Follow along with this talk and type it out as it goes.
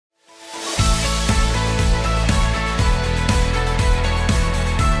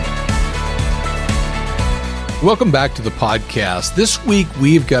Welcome back to the podcast. This week,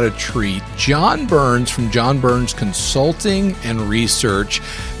 we've got a treat. John Burns from John Burns Consulting and Research.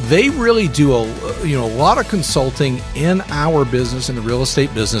 They really do a lot of consulting in our business, in the real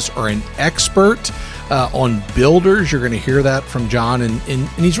estate business, are an expert on builders. You're going to hear that from John, and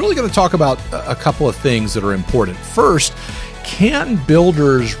he's really going to talk about a couple of things that are important. First, can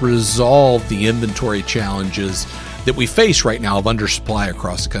builders resolve the inventory challenges that we face right now of undersupply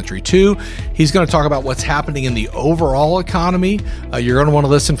across the country? Two, he's going to talk about what's happening in the overall economy. You're going to want to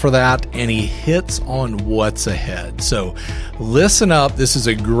listen for that, and he hits on what's ahead. So listen up. This is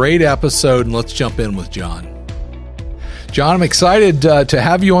a great episode, and let's jump in with John. John, I'm excited to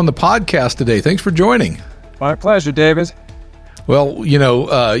have you on the podcast today. Thanks for joining. My pleasure, David. Well, you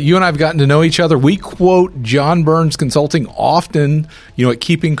and I have gotten to know each other. We quote John Burns Consulting often, at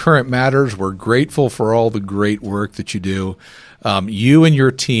Keeping Current Matters. We're grateful for all the great work that you do. You and your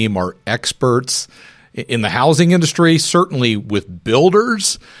team are experts in the housing industry, certainly with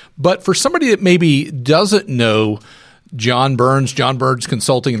builders. But for somebody that maybe doesn't know John Burns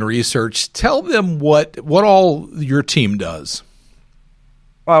Consulting and Research, tell them what all your team does.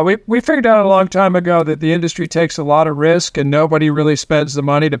 Well, we figured out a long time ago that the industry takes a lot of risk and nobody really spends the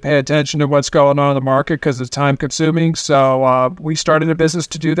money to pay attention to what's going on in the market because it's time consuming. So we started a business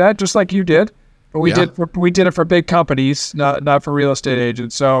to do that, just like you did. But we did it for big companies, not for real estate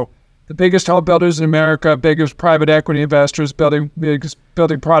agents. So the biggest home builders in America, biggest private equity investors, building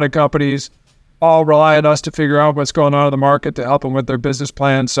product companies, all rely on us to figure out what's going on in the market to help them with their business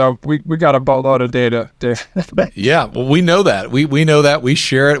plans. So we got a boatload of data. Yeah, well, we know that. We know that. We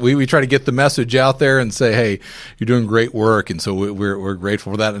share it. We try to get the message out there and say, hey, you're doing great work. And so we're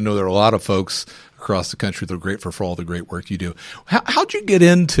grateful for that. I know there are a lot of folks across the country that are grateful for all the great work you do. How'd you get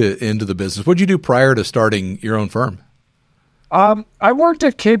into the business? What'd you do prior to starting your own firm? I worked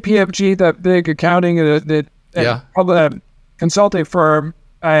at KPMG, that big accounting consulting firm.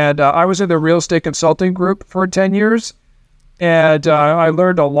 And I was in the real estate consulting group for 10 years. And I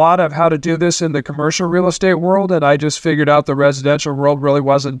learned a lot of how to do this in the commercial real estate world. And I just figured out the residential world really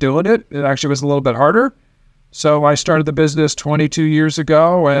wasn't doing it. It actually was a little bit harder. So I started the business 22 years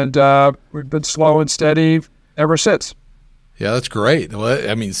ago, and we've been slow and steady ever since. Yeah, that's great. Well,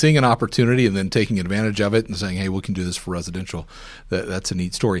 I mean, seeing an opportunity and then taking advantage of it and saying, hey, we can do this for residential, that's a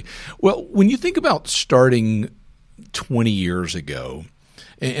neat story. Well, when you think about starting 20 years ago,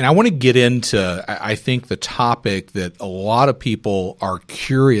 and I want to get into, I think, the topic that a lot of people are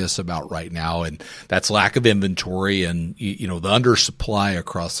curious about right now, and that's lack of inventory and, the undersupply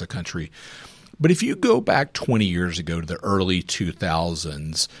across the country. But if you go back 20 years ago to the early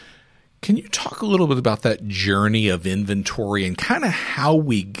 2000s, can you talk a little bit about that journey of inventory and kind of how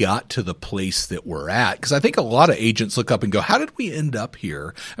we got to the place that we're at? Because I think a lot of agents look up and go, how did we end up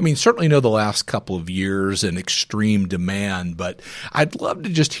here? I mean, certainly know the last couple of years and extreme demand, but I'd love to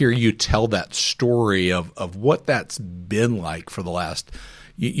just hear you tell that story of what that's been like for the last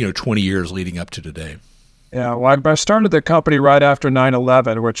 20 years leading up to today. Yeah, well, I started the company right after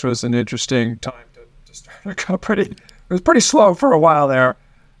 9/11, which was an interesting time to start a company. It was pretty slow for a while there.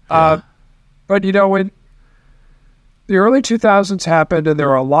 Yeah. But, when the early 2000s happened and there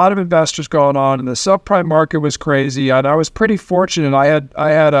were a lot of investors going on and the subprime market was crazy, and I was pretty fortunate. I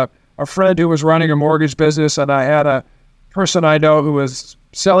had a friend who was running a mortgage business, and I had a person I know who was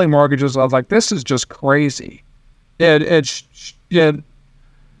selling mortgages. I was like, this is just crazy. The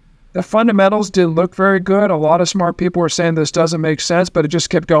fundamentals didn't look very good. A lot of smart people were saying this doesn't make sense, but it just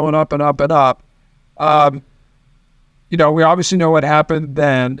kept going up and up and up. We obviously know what happened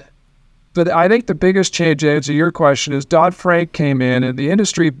then. But I think the biggest change, to answer your question, is Dodd-Frank came in, and the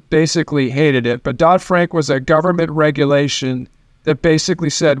industry basically hated it. But Dodd-Frank was a government regulation that basically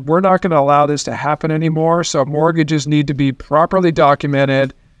said, we're not going to allow this to happen anymore, so mortgages need to be properly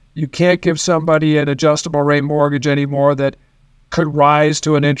documented. You can't give somebody an adjustable rate mortgage anymore that could rise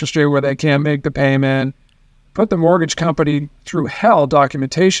to an interest rate where they can't make the payment. Put the mortgage company through hell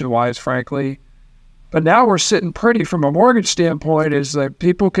documentation-wise, frankly. But now we're sitting pretty from a mortgage standpoint is that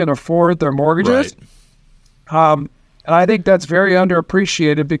people can afford their mortgages. Right. And I think that's very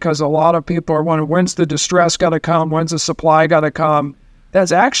underappreciated because a lot of people are wondering, when's the distress going to come? When's the supply going to come?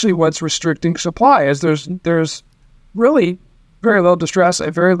 That's actually what's restricting supply is there's really very little distress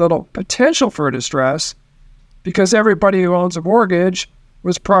and very little potential for distress because everybody who owns a mortgage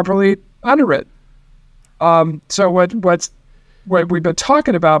was properly underwritten. So what we've been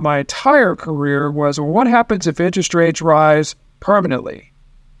talking about my entire career was, well, what happens if interest rates rise permanently?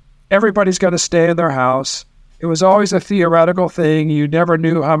 Everybody's got to stay in their house. It was always a theoretical thing. You never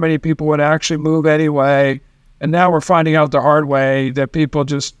knew how many people would actually move anyway. And now we're finding out the hard way that people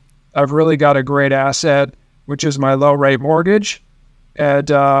just have really got a great asset which is my low rate mortgage. And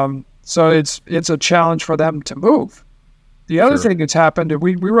so it's a challenge for them to move. The other thing that's happened,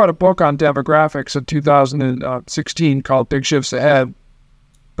 we wrote a book on demographics in 2016 called Big Shifts Ahead.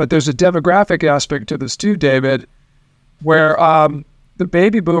 But there's a demographic aspect to this too, David, where the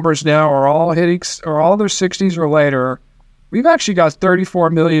baby boomers now are all in their 60s or later. We've actually got 34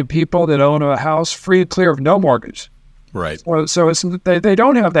 million people that own a house free and clear of no mortgage. Right. So it's they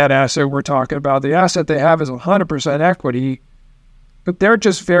don't have that asset we're talking about. The asset they have is 100% equity, but they're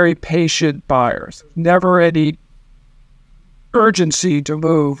just very patient buyers. Never any urgency to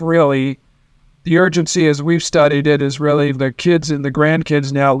move, really. The urgency, as we've studied it, is really the kids and the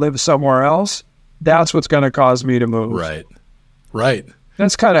grandkids now live somewhere else. That's what's going to cause me to move. Right.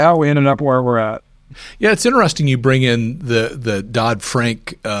 That's kind of how we ended up where we're at. Yeah, it's interesting you bring in the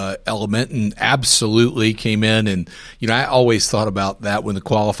Dodd-Frank element, and absolutely came in. And, I always thought about that when the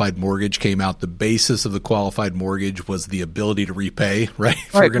qualified mortgage came out. The basis of the qualified mortgage was the ability to repay, right?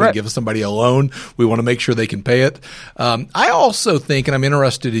 If we're going to give somebody a loan, we want to make sure they can pay it. I also think, and I'm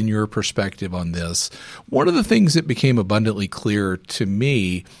interested in your perspective on this, one of the things that became abundantly clear to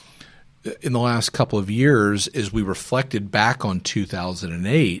me in the last couple of years as we reflected back on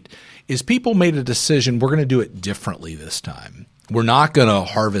 2008 is people made a decision, we're going to do it differently this time. We're not going to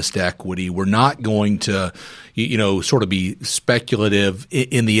harvest equity. We're not going to, sort of be speculative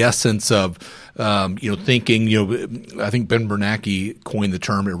in the essence of, thinking, I think Ben Bernanke coined the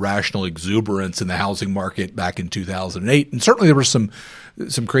term irrational exuberance in the housing market back in 2008. And certainly there were some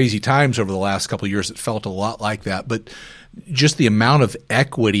crazy times over the last couple of years that felt a lot like that. But just the amount of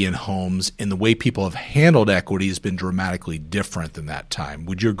equity in homes and the way people have handled equity has been dramatically different than that time.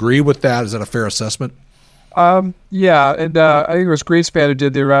 Would you agree with that? Is that a fair assessment? Yeah, and I think it was Greenspan who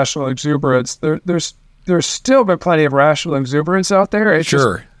did the irrational exuberance. There's still been plenty of rational exuberance out there. It's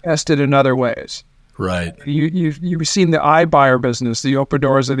just tested in other ways. Right. You've seen the iBuyer business, the open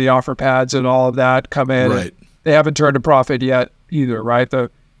doors and the offer pads and all of that come in. Right. They haven't turned a profit yet either, right? The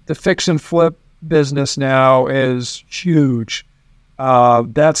fix and flip business now is huge.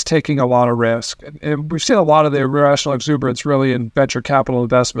 That's taking a lot of risk. And we've seen a lot of the irrational exuberance really in venture capital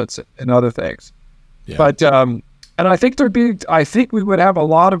investments and other things. Yeah. But and I think we would have a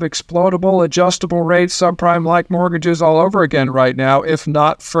lot of explodable, adjustable rates, subprime-like mortgages all over again right now, if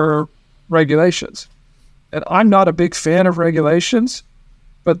not for regulations. And I'm not a big fan of regulations,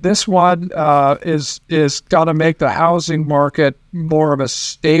 but this one is going to make the housing market more of a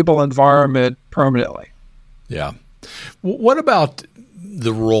stable environment permanently. Yeah. What about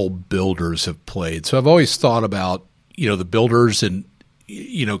the role builders have played? So I've always thought about, the builders and,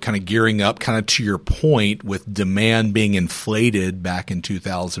 kind of gearing up, kind of to your point with demand being inflated back in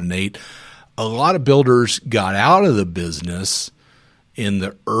 2008. A lot of builders got out of the business in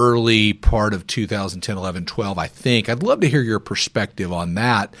the early part of 2010, 11, 12, I think. I'd love to hear your perspective on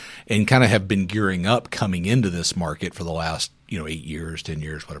that and kind of have been gearing up coming into this market for the last, 8 years, 10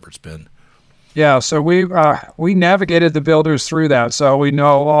 years, whatever it's been. Yeah, so we navigated the builders through that, so we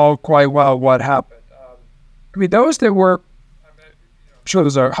know all quite well what happened. Those that were, I'm sure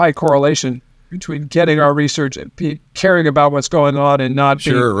there's a high correlation between getting our research and caring about what's going on and not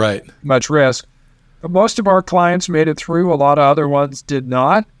being much risk. But most of our clients made it through. A lot of other ones did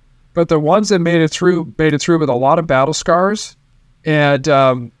not. But the ones that made it through with a lot of battle scars.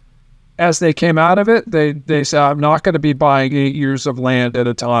 And as they came out of it, they said, I'm not going to be buying 8 years of land at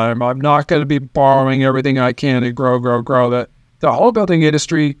a time. I'm not going to be borrowing everything I can and grow. The home building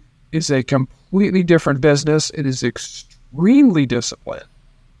industry is a completely different business. It is extremely disciplined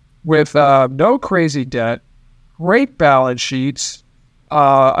with no crazy debt, great balance sheets.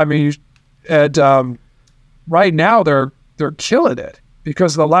 And right now they're killing it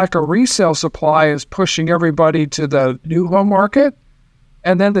because the lack of resale supply is pushing everybody to the new home market.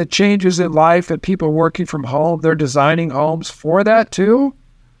 And then the changes in life and people working from home, they're designing homes for that too.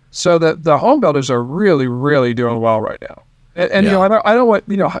 So that the home builders are really, really doing well right now. And I don't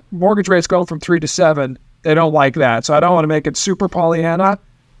want, mortgage rates going from 3 to 7. They don't like that. So I don't want to make it super Pollyanna,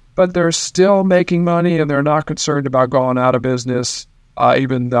 but they're still making money and they're not concerned about going out of business,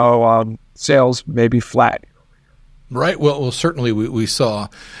 even though sales may be flat. Right. Well, certainly we saw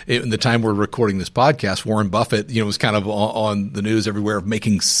in the time we're recording this podcast, Warren Buffett, was kind of on the news everywhere of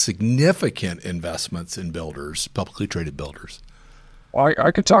making significant investments in builders, publicly traded builders. Well,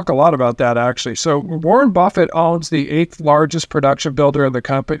 I could talk a lot about that, actually. So Warren Buffett owns the 8th largest production builder in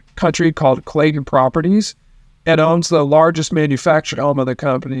the country called Clayton Properties and owns the largest manufactured home in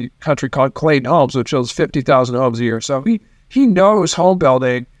the country called Clayton Homes, which builds 50,000 homes a year. So he knows home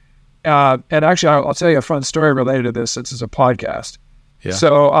building. And actually, I'll tell you a fun story related to this since it's a podcast. Yeah.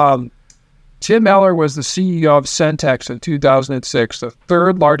 So Tim Eller was the CEO of Centex in 2006, the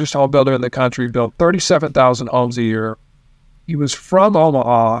third largest home builder in the country, built 37,000 homes a year. He was from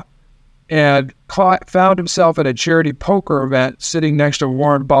Omaha and found himself at a charity poker event sitting next to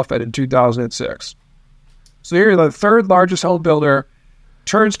Warren Buffett in 2006. So here, the third largest home builder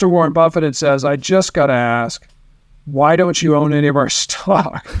turns to Warren Buffett and says, I just got to ask, why don't you own any of our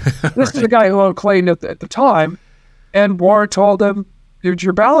stock? This is the guy who owned Clayton at the time. And Warren told him, here's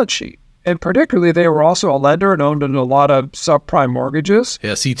your balance sheet. And particularly, they were also a lender and owned in a lot of subprime mortgages.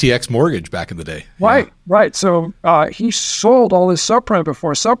 Yeah, CTX mortgage back in the day. Right, yeah. right. So he sold all his subprime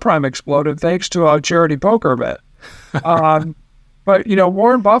before subprime exploded thanks to a charity poker event. But,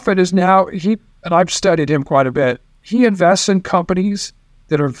 Warren Buffett is now, and I've studied him quite a bit, he invests in companies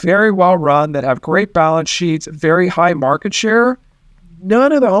that are very well run, that have great balance sheets, very high market share.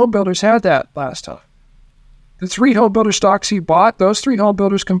 None of the home builders had that last time. The 3 home builder stocks he bought, those 3 home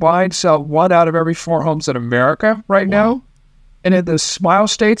builders combined sell 1 out of every 4 homes in America right now. And in the Smile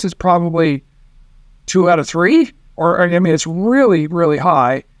States, it's probably 2 out of 3. It's really, really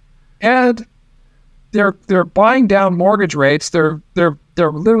high. And they're buying down mortgage rates. They're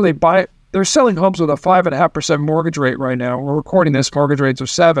literally they're selling homes with a 5.5% mortgage rate right now. We're recording this, mortgage rates are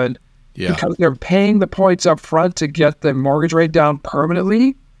 7. Yeah. Because they're paying the points up front to get the mortgage rate down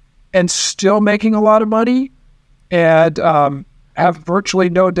permanently and still making a lot of money. And have virtually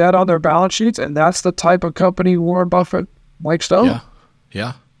no debt on their balance sheets, and that's the type of company Warren Buffett likes to own.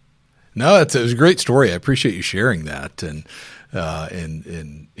 Yeah. No, it was a great story. I appreciate you sharing that and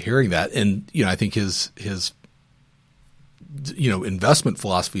hearing that. And I think his investment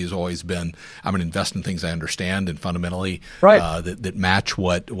philosophy has always been, I'm going to invest in things I understand and fundamentally that match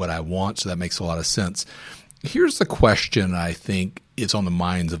what I want. So that makes a lot of sense. Here's the question I think is on the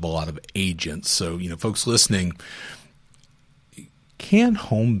minds of a lot of agents. So, folks listening, can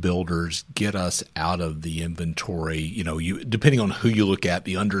home builders get us out of the inventory? Depending on who you look at,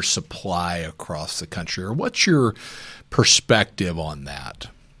 the undersupply across the country, or what's your perspective on that?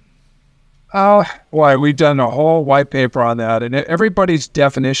 Oh, boy, we've done a whole white paper on that, and everybody's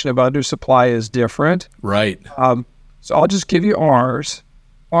definition of undersupply is different. Right. So I'll just give you ours.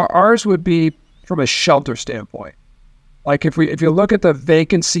 Ours would be from a shelter standpoint. Like if you look at the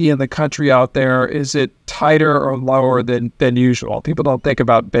vacancy in the country out there, is it tighter or lower than usual? People don't think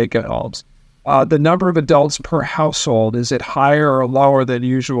about vacant homes. The number of adults per household, is it higher or lower than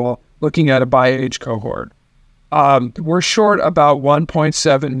usual? Looking at it by age cohort. We're short about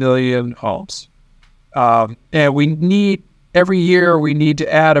 1.7 million homes. And every year we need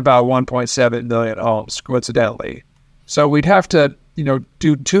to add about 1.7 million homes, coincidentally. So we'd have to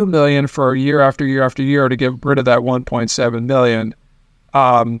do 2 million for year after year after year to get rid of that 1.7 million.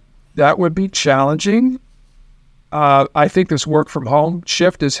 That would be challenging. I think this work from home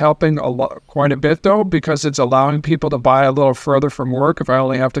shift is helping quite a bit, though, because it's allowing people to buy a little further from work if I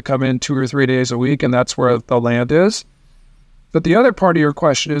only have to come in 2 or 3 days a week, and that's where the land is. But the other part of your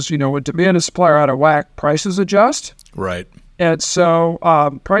question is, when demand and supply are out of whack, prices adjust. Right. And so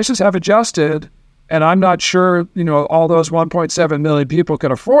prices have adjusted. And I'm not sure, all those 1.7 million people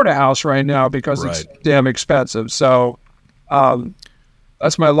can afford a house right now because it's damn expensive. So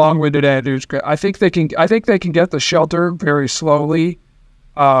that's my long-winded answer. I think they can get the shelter very slowly,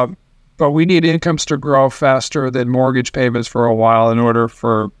 but we need incomes to grow faster than mortgage payments for a while in order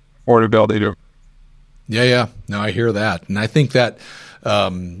for affordability to. Yeah. No, I hear that, and I think that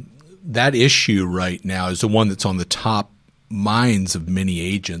that issue right now is the one that's on the top minds of many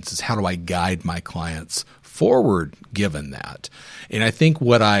agents, is how do I guide my clients forward given that? And I think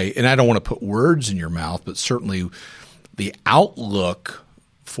and I don't want to put words in your mouth, but certainly the outlook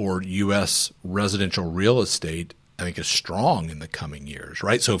for U.S. residential real estate, I think, is strong in the coming years,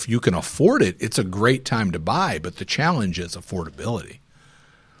 right? So if you can afford it, it's a great time to buy, but the challenge is affordability.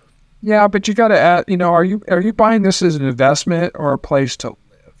 Yeah, but you got to add, are you buying this as an investment or a place to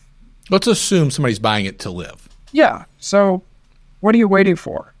live? Let's assume somebody's buying it to live. Yeah. So what are you waiting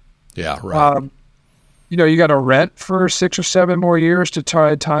for? Yeah, right. You got to rent for 6 or 7 more years to try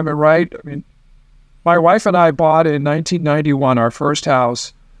to time it right. I mean, my wife and I bought in 1991 our first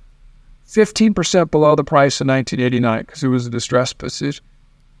house, 15% below the price in 1989 because it was a distressed position.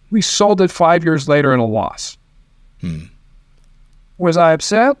 We sold it 5 years later in a loss. Was I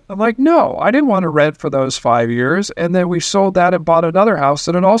upset? I'm like, no, I didn't want to rent for those 5 years. And then we sold that and bought another house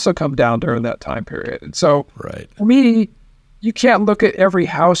that had also come down during that time period. And so for me, you can't look at every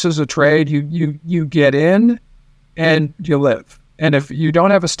house as a trade. You get in and you live. And if you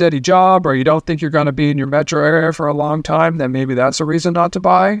don't have a steady job or you don't think you're going to be in your metro area for a long time, then maybe that's a reason not to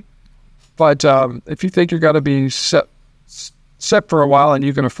buy. But if you think you're going to be sit for a while and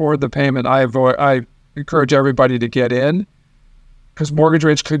you can afford the payment, I encourage everybody to get in, because mortgage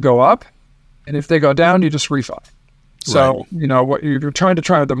rates could go up, and if they go down, you just refi. So, Right. what you're trying to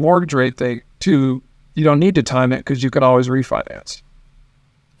try the mortgage rate thing too, you don't need to time it because you can always refinance.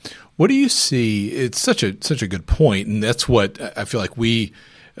 What do you see? It's such a good point, and that's what I feel like we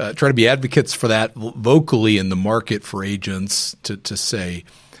try to be advocates for that vocally in the market for agents to say,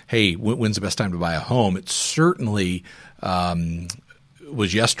 hey, when's the best time to buy a home? It certainly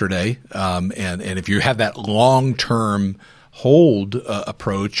was yesterday, and if you have that long-term hold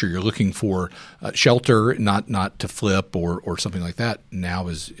approach, or you're looking for shelter, not to flip or something like that, now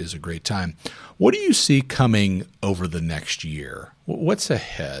is a great time. What do you see coming over the next year? What's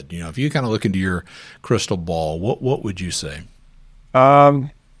ahead? If you kind of look into your crystal ball, what would you say?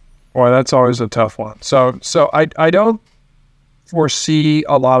 Boy, that's always a tough one. So I don't foresee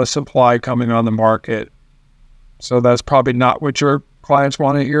a lot of supply coming on the market. So that's probably not what your clients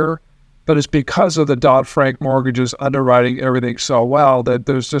want to hear. But it's because of the Dodd-Frank mortgages underwriting everything so well that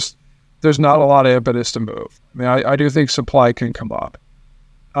there's not a lot of impetus to move. I mean, I do think supply can come up.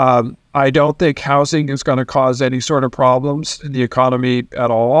 I don't think housing is going to cause any sort of problems in the economy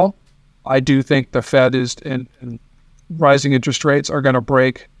at all. I do think the Fed and rising interest rates are going to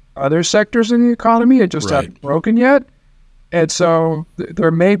break other sectors in the economy. It just Right. haven't broken yet. And so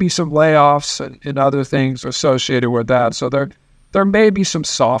there may be some layoffs and other things associated with that. So there may be some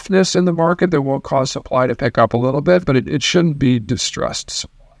softness in the market that will cause supply to pick up a little bit, but it shouldn't be distressed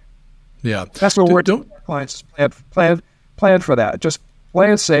supply. Yeah, That's what we're doing. Clients plan for that. Just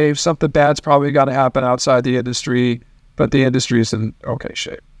play it safe. Something bad's probably got to happen outside the industry, but the industry is in okay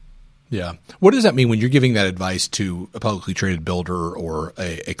shape. Yeah. What does that mean when you're giving that advice to a publicly traded builder or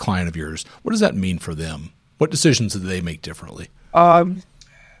a client of yours? What does that mean for them? What decisions do they make differently?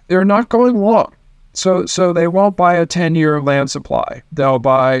 They're not going long. So they won't buy a 10-year land supply. They'll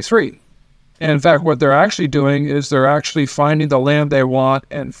buy 3. And in fact, what they're actually doing is they're actually finding the land they want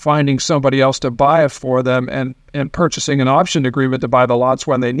and finding somebody else to buy it for them and purchasing an option agreement to buy the lots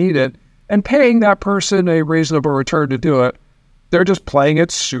when they need it and paying that person a reasonable return to do it. They're just playing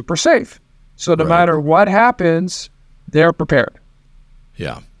it super safe. So no Right. matter what happens, they're prepared.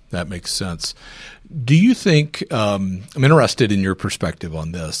 Yeah, that makes sense. Do you think, I'm interested in your perspective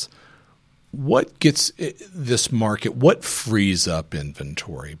on this, what gets this market, what frees up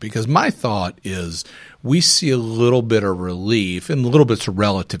inventory? Because my thought is we see a little bit of relief, and a little bit's a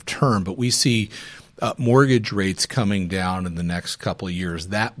relative term, but we see mortgage rates coming down in the next couple of years.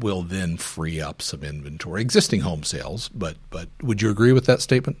 That will then free up some inventory, existing home sales. But would you agree with that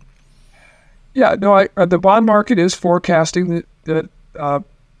statement? Yeah, no, the bond market is forecasting that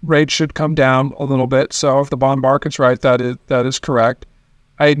rates should come down a little bit. So if the bond market's right, that is correct.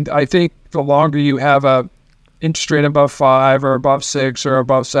 I think the longer you have a interest rate above 5 or above 6 or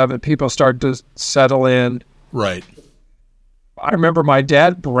above 7, people start to settle in. Right. I remember my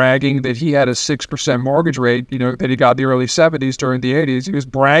dad bragging that he had a 6% mortgage rate, that he got in the early 70s during the 80s. He was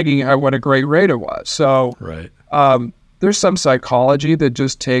bragging at what a great rate it was. So Right. There's some psychology that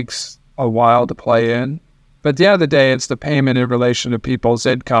just takes a while to play in. But at the end of the day, it's the payment in relation to people's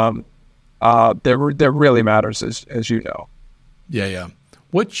income that really matters, as you know. Yeah.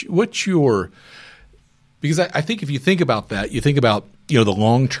 What's your, because I think if you think about that, you think about, the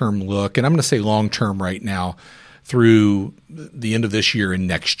long-term look, and I'm going to say long-term right now through the end of this year and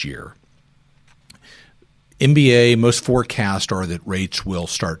next year. MBA, most forecasts are that rates will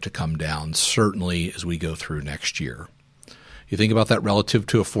start to come down, certainly as we go through next year. You think about that relative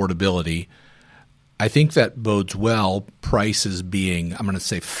to affordability. I think that bodes well, prices being, I'm going to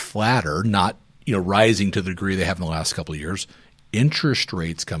say flatter, not rising to the degree they have in the last couple of years, interest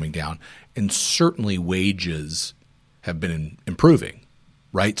rates coming down, and certainly wages have been improving,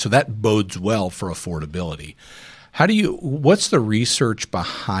 right? So that bodes well for affordability. What's the research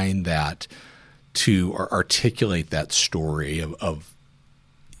behind that to articulate that story of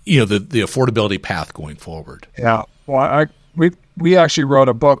the affordability path going forward? Yeah. Well, we actually wrote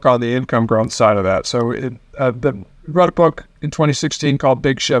a book on the income growth side of that. So we wrote a book in 2016 called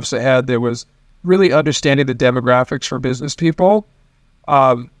Big Shifts Ahead that was really understanding the demographics for business people.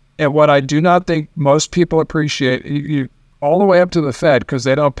 And what I do not think most people appreciate, you all the way up to the Fed, because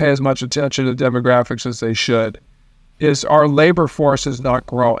they don't pay as much attention to demographics as they should, is our labor force is not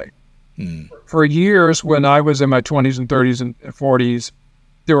growing. For years, when I was in my 20s and 30s and 40s,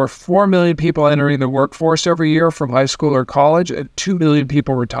 there were 4 million people entering the workforce every year from high school or college and 2 million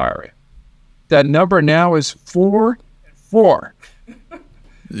people retiring. That number now is 4 and 4.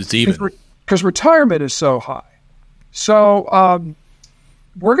 It's even. Because retirement is so high. So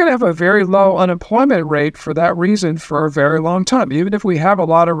we're going to have a very low unemployment rate for that reason for a very long time. Even if we have a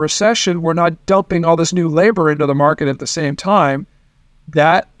lot of recession, we're not dumping all this new labor into the market at the same time.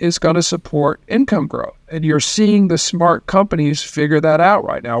 That is going to support income growth. And you're seeing the smart companies figure that out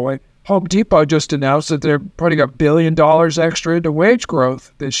right now. Like Home Depot just announced that they're putting $1 billion extra into wage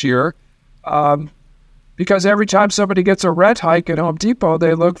growth this year, because every time somebody gets a rent hike at Home Depot,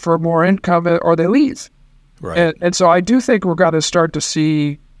 they look for more income or they leave. Right. And so I do think we're going to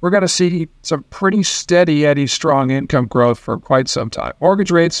see some pretty steady Eddie strong income growth for quite some time.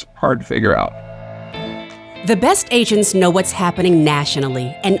 Mortgage rates, hard to figure out. The best agents know what's happening nationally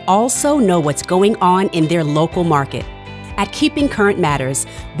and also know what's going on in their local market. At Keeping Current Matters,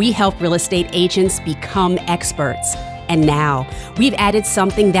 we help real estate agents become experts. And now, we've added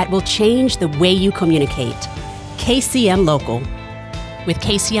something that will change the way you communicate. KCM Local. With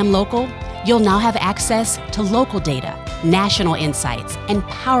KCM Local, you'll now have access to local data, national insights, and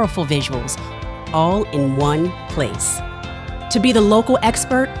powerful visuals, all in one place. To be the local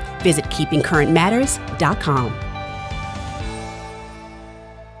expert, visit keepingcurrentmatters.com.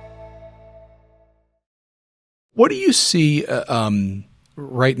 What do you see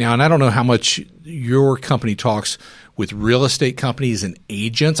right now? And I don't know how much your company talks with real estate companies and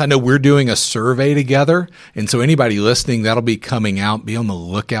agents. I know we're doing a survey together, and so anybody listening, that'll be coming out. Be on the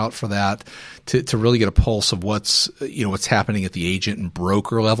lookout for that to really get a pulse of what's happening at the agent and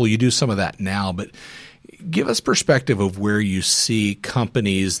broker level. You do some of that now, but give us perspective of where you see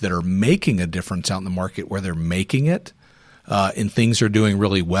companies that are making a difference out in the market, where they're making it, and things are doing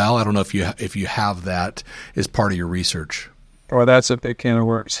really well. I don't know if you have that as part of your research. Well, that's a big can of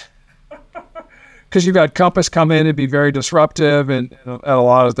worms. Because you've got Compass come in and be very disruptive and a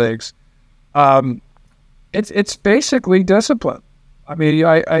lot of things. It's basically discipline. I mean,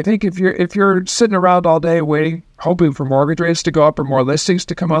 I think if you're sitting around all day waiting, hoping for mortgage rates to go up or more listings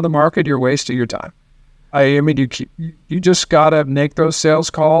to come on the market, you're wasting your time. I mean, you just gotta make those sales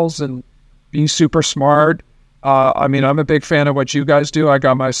calls and be super smart. I mean, I'm a big fan of what you guys do. I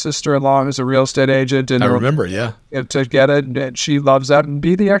got my sister-in-law who's a real estate agent, and I remember, yeah, to get it, and she loves that. And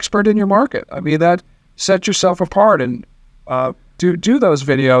be the expert in your market. I mean, that set yourself apart and do those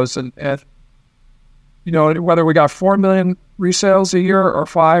videos, and whether we got 4 million resales a year or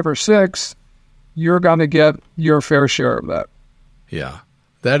 5 or 6, you're gonna get your fair share of that. Yeah.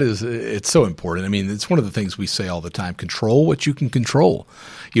 It's so important. I mean, it's one of the things we say all the time: control what you can control.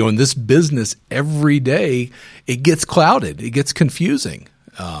 In this business, every day it gets clouded, it gets confusing.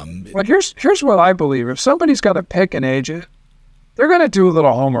 But here's what I believe: if somebody's got to pick an agent, they're going to do a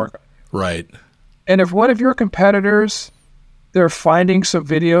little homework, right? And if one of your competitors, they're finding some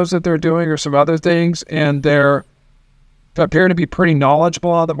videos that they're doing or some other things, and they're appear to be pretty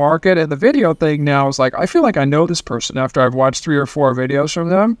knowledgeable on the market. And the video thing now is like, I feel like I know this person after I've watched 3 or 4 videos from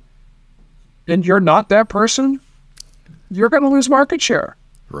them. And you're not that person, you're going to lose market share.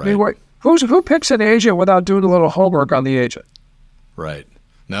 Right. I mean, who picks an agent without doing a little homework on the agent? Right.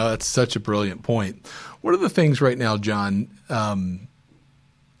 No, that's such a brilliant point. What are the things right now, John,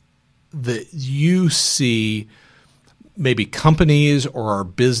 that you see maybe companies or our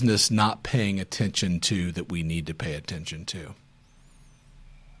business not paying attention to that we need to pay attention to?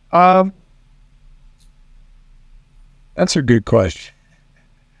 That's a good question.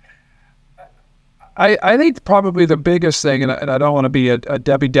 I think probably the biggest thing, and I don't want to be a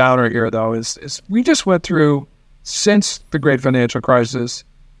Debbie Downer here, though, is we just went through, since the great financial crisis,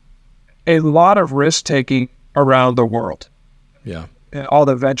 a lot of risk-taking around the world. Yeah. And all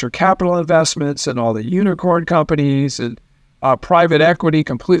the venture capital investments and all the unicorn companies and private equity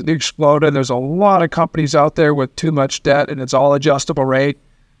completely exploded. There's a lot of companies out there with too much debt, and it's all adjustable rate.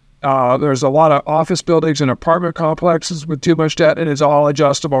 There's a lot of office buildings and apartment complexes with too much debt, and it's all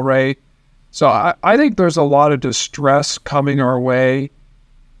adjustable rate. So I think there's a lot of distress coming our way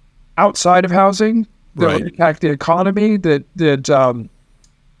outside of housing that will impact the economy. If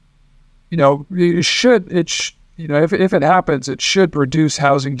it happens, it should reduce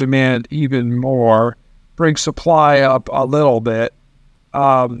housing demand even more, bring supply up a little bit.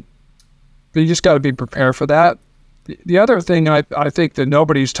 But you just got to be prepared for that. The other thing I think that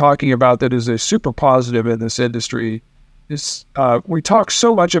nobody's talking about that is a super positive in this industry is we talk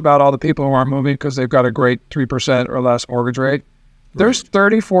so much about all the people who aren't moving because they've got a great 3% or less mortgage rate. There's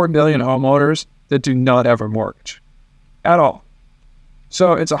 34 million homeowners that do not have a mortgage at all.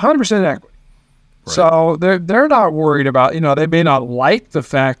 So it's 100% equity. Right. So they're not worried about, they may not like the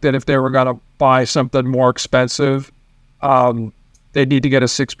fact that if they were going to buy something more expensive, they'd need to get a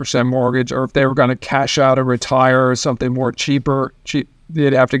 6% mortgage, or if they were going to cash out and retire or something more cheap,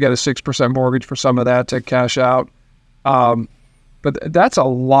 they'd have to get a 6% mortgage for some of that to cash out. But that's a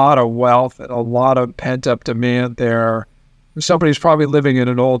lot of wealth and a lot of pent-up demand there. Somebody's probably living in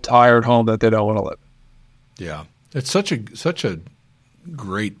an old, tired home that they don't want to live in. Yeah. It's such a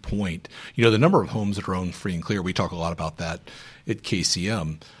great point. The number of homes that are owned free and clear, we talk a lot about that at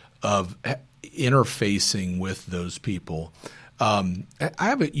KCM, of interfacing with those people.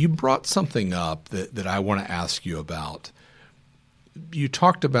 You brought something up that I want to ask you about. You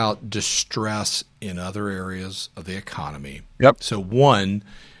talked about distress in other areas of the economy. Yep. So one,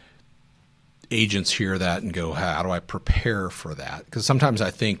 agents hear that and go, how do I prepare for that? Because sometimes I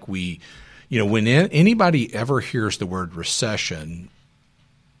think when anybody ever hears the word recession,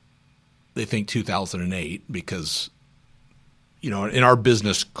 they think 2008 because, in our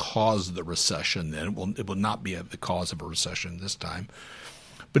business caused the recession then. It will not be the cause of a recession this time.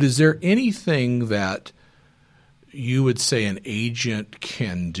 But is there anything that you would say an agent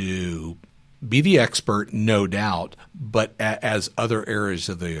can do, be the expert, no doubt, but as other areas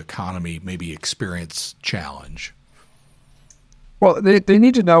of the economy maybe experience challenge? Well, they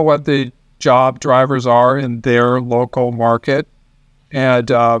need to know what the job drivers are in their local market. And,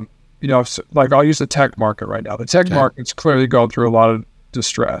 like I'll use the tech market right now. The tech market's clearly going through a lot of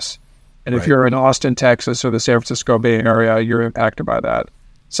distress. And if you're in Austin, Texas, or the San Francisco Bay Area, you're impacted by that.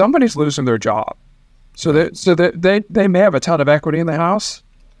 Somebody's losing their job. So they may have a ton of equity in the house,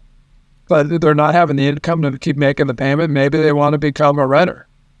 but they're not having the income to keep making the payment. Maybe they want to become a renter.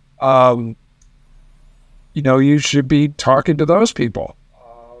 You should be talking to those people.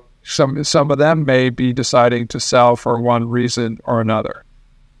 Some of them may be deciding to sell for one reason or another.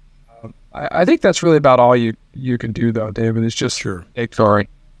 I think that's really about all you can do, though, David. It's just ignoring.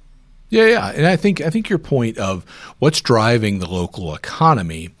 Yeah, and I think your point of what's driving the local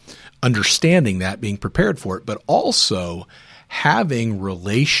economy, understanding that, being prepared for it, but also having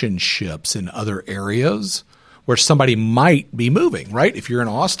relationships in other areas where somebody might be moving, right? If you're in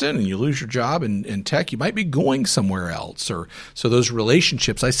Austin and you lose your job in tech, you might be going somewhere else. So those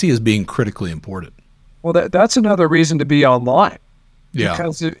relationships I see as being critically important. Well, that's another reason to be online. Yeah.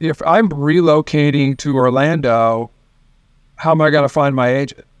 Because if I'm relocating to Orlando, how am I going to find my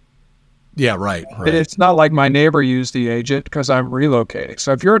agent? Yeah, right. And it's not like my neighbor used the agent because I'm relocating.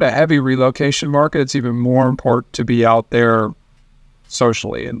 So if you're in a heavy relocation market, it's even more important to be out there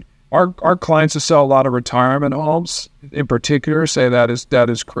socially. And our clients who sell a lot of retirement homes in particular say that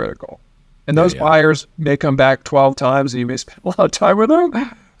is critical. And those buyers may come back 12 times and you may spend a lot of time with them,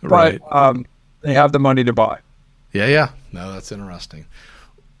 but they have the money to buy. Yeah. No, that's interesting.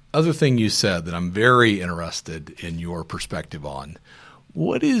 Other thing you said that I'm very interested in your perspective on,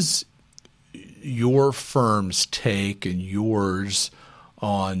 what is your firm's take and yours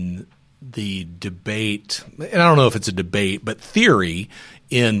on the debate, and I don't know if it's a debate, but theory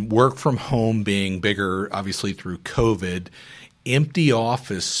in work from home being bigger, obviously through COVID, empty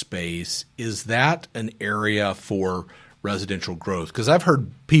office space, is that an area for residential growth? Because I've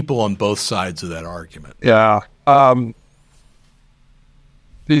heard people on both sides of that argument. Yeah.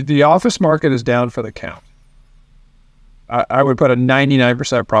 The office market is down for the count. I would put a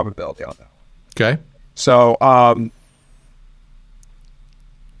 99% probability on that. Okay. So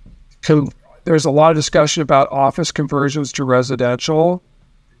there's a lot of discussion about office conversions to residential.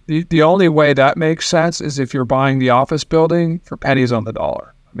 The only way that makes sense is if you're buying the office building for pennies on the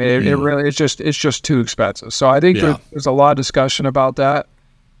dollar. I mean, it's just too expensive. So I think there's a lot of discussion about that.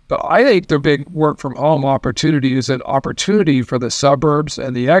 But I think the big work from home opportunity is an opportunity for the suburbs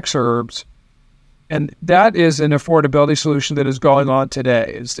and the exurbs. And that is an affordability solution that is going on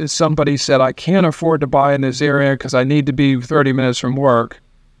today. Is somebody said, I can't afford to buy in this area because I need to be 30 minutes from work.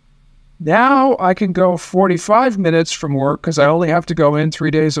 Now I can go 45 minutes from work because I only have to go in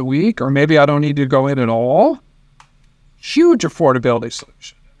 3 days a week, or maybe I don't need to go in at all. Huge affordability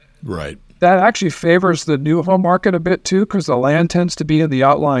solution. Right. That actually favors the new home market a bit too, because the land tends to be in the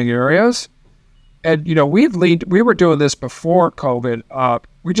outlying areas. And, we were doing this before COVID.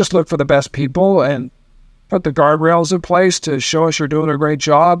 We just looked for the best people and put the guardrails in place to show us you're doing a great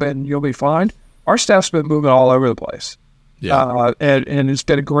job and you'll be fine. Our staff's been moving all over the place. Yeah. And it's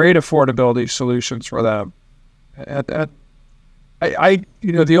been great affordability solutions for them. And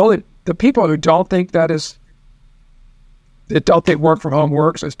the people who don't think that don't think work from home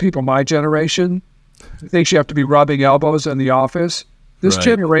works is people my generation. Who thinks you have to be rubbing elbows in the office. This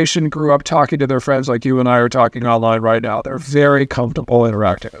generation grew up talking to their friends like you and I are talking online right now. They're very comfortable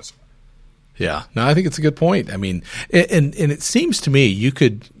interacting with us. Yeah. No, I think it's a good point. I mean, and it seems to me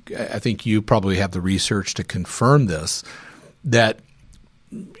I think you probably have the research to confirm this, that,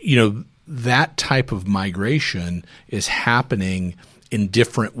 that type of migration is happening in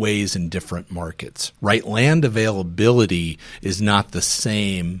different ways in different markets, right? Land availability is not the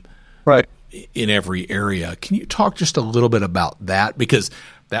same Right. in every area. Can you talk just a little bit about that? Because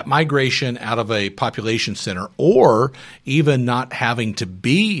that migration out of a population center, or even not having to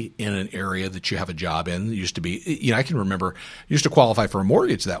be in an area that you have a job in, it used to be, I can remember you used to qualify for a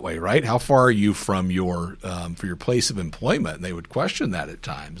mortgage that way, right? How far are you from your for your place of employment? And they would question that at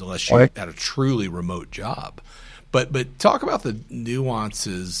times, unless you had a truly remote job. But talk about the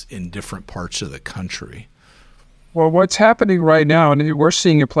nuances in different parts of the country. Well, what's happening right now, and we're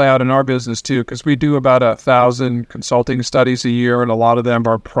seeing it play out in our business too, because we do about 1,000 consulting studies a year, and a lot of them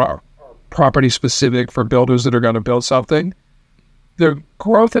are property specific for builders that are going to build something. The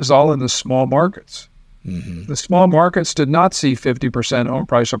growth is all in the small markets. Mm-hmm. The small markets did not see 50% home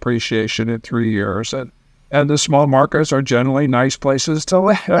price appreciation in 3 years, and the small markets are generally nice places to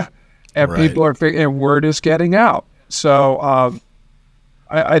live, and people are and word is getting out. So.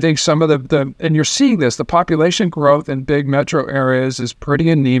 I think some of the and you're seeing this, the population growth in big metro areas is pretty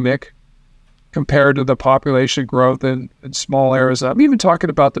anemic compared to the population growth in small areas. I'm even talking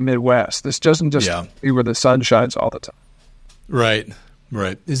about the Midwest. This doesn't just be where the sun shines all the time.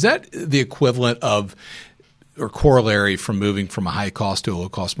 Right. Is that the equivalent of or corollary from moving from a high cost to a low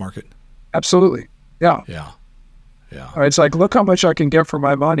cost market? Absolutely. Yeah. It's like, look how much I can get for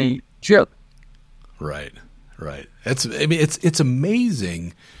my money. Shit. Right. It's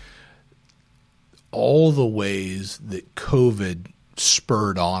amazing all the ways that COVID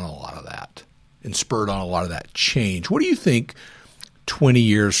spurred on a lot of that and spurred on a lot of that change. What do you think 20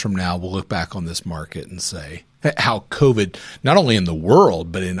 years from now we'll look back on this market and say how COVID, not only in the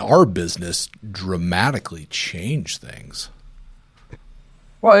world, but in our business, dramatically changed things?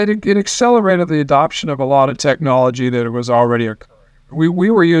 Well, it accelerated the adoption of a lot of technology that was already occurring. We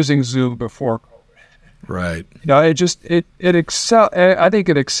were using Zoom before COVID. Right. I think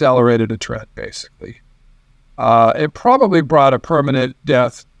it accelerated a trend, basically. It probably brought a permanent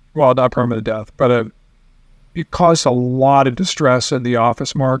death. Well, not permanent death, but it caused a lot of distress in the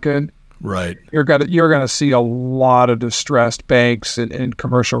office market. Right. You're gonna see a lot of distressed banks and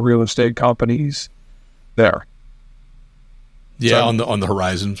commercial real estate companies there. Yeah, so, on the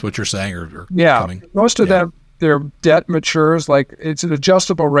horizons, what you're saying, or coming. Most of them. Their debt matures, like it's an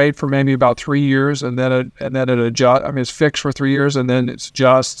adjustable rate for maybe about 3 years, and then it adjusts. I mean, it's fixed for 3 years, and then it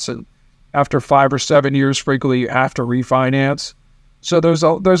adjusts. And after 5 or 7 years, frequently you have to refinance. So there's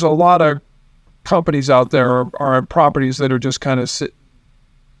a lot of companies out there are properties that are just kind of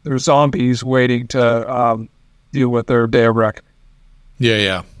they're zombies waiting to deal with their day of reckoning.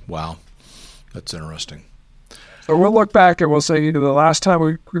 Yeah. Wow, that's interesting. So we'll look back and we'll say, the last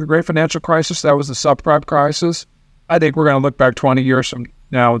time the great financial crisis, that was the subprime crisis. I think we're going to look back 20 years from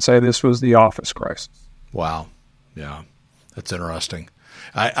now and say this was the office crisis. Wow. Yeah, that's interesting.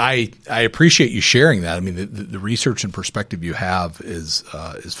 I appreciate you sharing that. I mean, the research and perspective you have is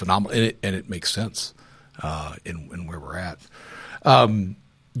phenomenal, and it makes sense in where we're at.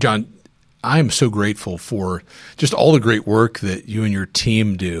 John, I am so grateful for just all the great work that you and your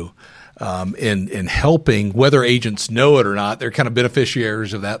team do. In helping, whether agents know it or not, they're kind of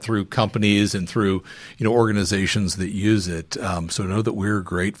beneficiaries of that through companies and through organizations that use it. So know that we're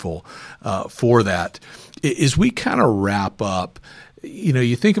grateful for that. As we kind of wrap up,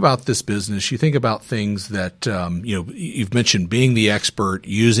 you think about this business, you think about things that you've mentioned being the expert,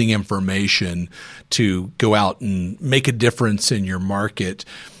 using information to go out and make a difference in your market.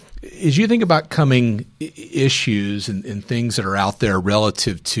 As you think about coming issues and things that are out there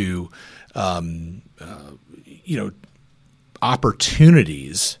relative to,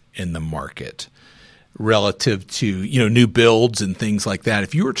 opportunities in the market, relative to, new builds and things like that.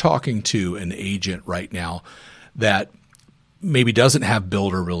 If you were talking to an agent right now that maybe doesn't have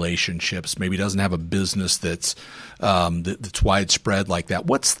builder relationships, maybe doesn't have a business that's widespread like that,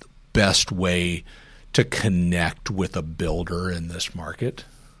 what's the best way to connect with a builder in this market?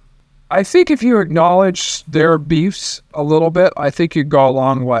 I think if you acknowledge their beefs a little bit, I think you'd go a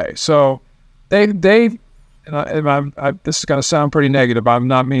long way. So this is going to sound pretty negative. I'm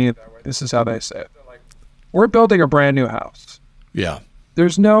not meaning it that way. This is how they say it. They're like, we're building a brand new house. Yeah.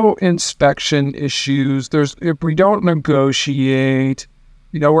 There's no inspection issues. If we don't negotiate,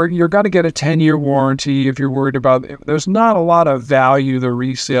 you're going to get a 10-year warranty if you're worried about it. There's not a lot of value the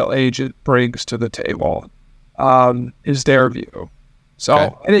resale agent brings to the table, is their view. So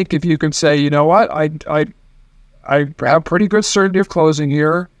okay. I think if you can say, you know what, I have pretty good certainty of closing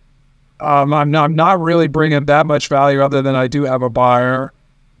here. I'm not really bringing that much value other than I do have a buyer.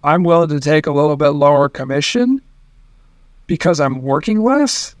 I'm willing to take a little bit lower commission because I'm working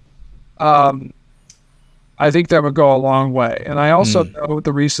less. I I think that would go a long way. And I also know with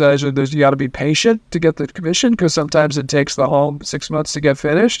the resale agent, you got to be patient to get the commission because sometimes it takes the home 6 months to get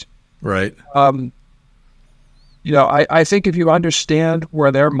finished. Right. I think if you understand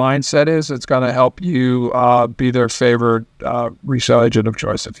where their mindset is, it's going to help you be their favorite resale agent of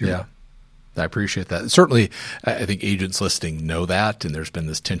choice. If you will. I appreciate that. Certainly, I think agents listening know that, and there's been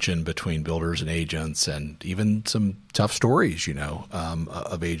this tension between builders and agents, and even some tough stories,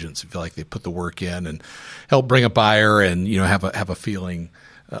 of agents who feel like they put the work in and help bring a buyer, and have a feeling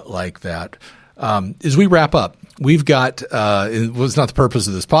like that. As we wrap up, we've got it was not the purpose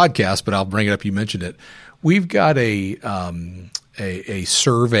of this podcast, but I'll bring it up. You mentioned it. We've got a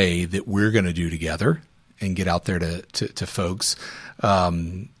survey that we're going to do together and get out there to folks.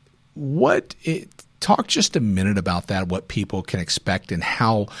 Talk just a minute about that, what people can expect and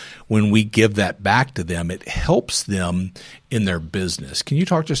how when we give that back to them, it helps them in their business. Can you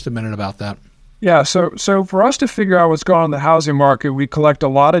talk just a minute about that? Yeah. So for us to figure out what's going on in the housing market, we collect a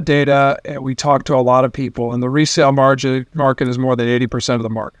lot of data and we talk to a lot of people, and the resale market is more than 80% of the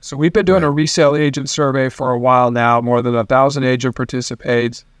market. So we've been doing a resale agent survey for a while now. More than 1,000 agent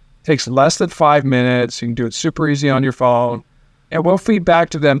participates. Takes less than 5 minutes. You can do it super easy on your phone. And we'll feed back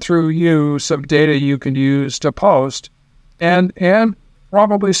to them through you some data you can use to post and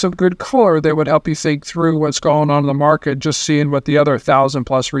probably some good color that would help you think through what's going on in the market, just seeing what the other 1,000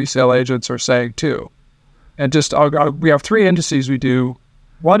 plus resale agents are saying too. And we have 3 indices we do.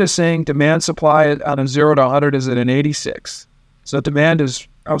 One is saying demand supply on a 0 to 100 is at an 86. So demand is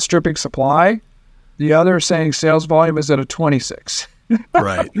outstripping supply. The other is saying sales volume is at a 26.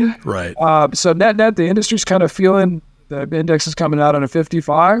 Right. So net, the industry's kind of feeling the index is coming out on a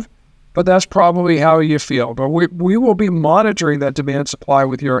 55, but that's probably how you feel. But we will be monitoring that demand supply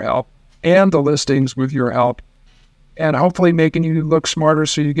with your help and the listings with your help, and hopefully making you look smarter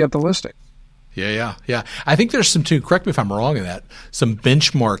so you get the listing. Yeah. I think there's some too, correct me if I'm wrong in that, some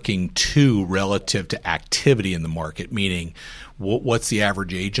benchmarking too relative to activity in the market, meaning what's the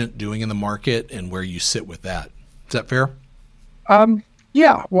average agent doing in the market and where you sit with that. Is that fair?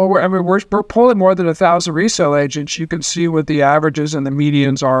 Yeah, well, we're pulling more than 1,000 resale agents. You can see what the averages and the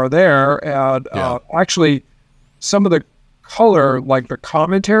medians are there, and actually, some of the color, like the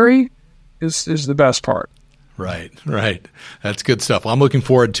commentary, is the best part. Right. That's good stuff. Well, I'm looking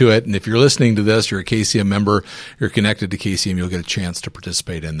forward to it. And if you're listening to this, you're a KCM member, you're connected to KCM, you'll get a chance to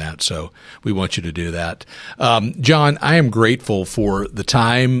participate in that. So we want you to do that. John, I am grateful for the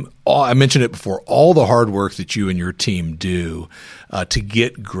time. I mentioned it before, all the hard work that you and your team do to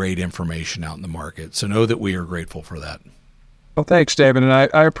get great information out in the market. So know that we are grateful for that. Well, thanks, David. And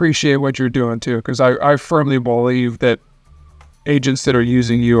I appreciate what you're doing too, because I firmly believe that agents that are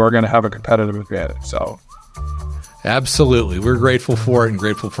using you are going to have a competitive advantage. So. Absolutely. We're grateful for it and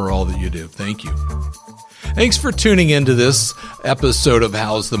grateful for all that you do. Thank you. Thanks for tuning into this episode of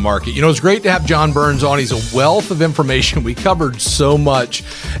How's the Market. It's great to have John Burns on. He's a wealth of information. We covered so much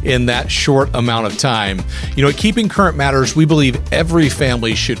in that short amount of time. At Keeping Current Matters, we believe every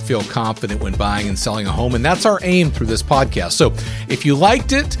family should feel confident when buying and selling a home, and that's our aim through this podcast. So if you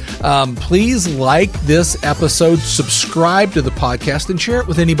liked it, please like this episode, subscribe to the podcast, and share it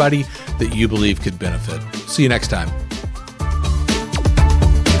with anybody that you believe could benefit. See you next time.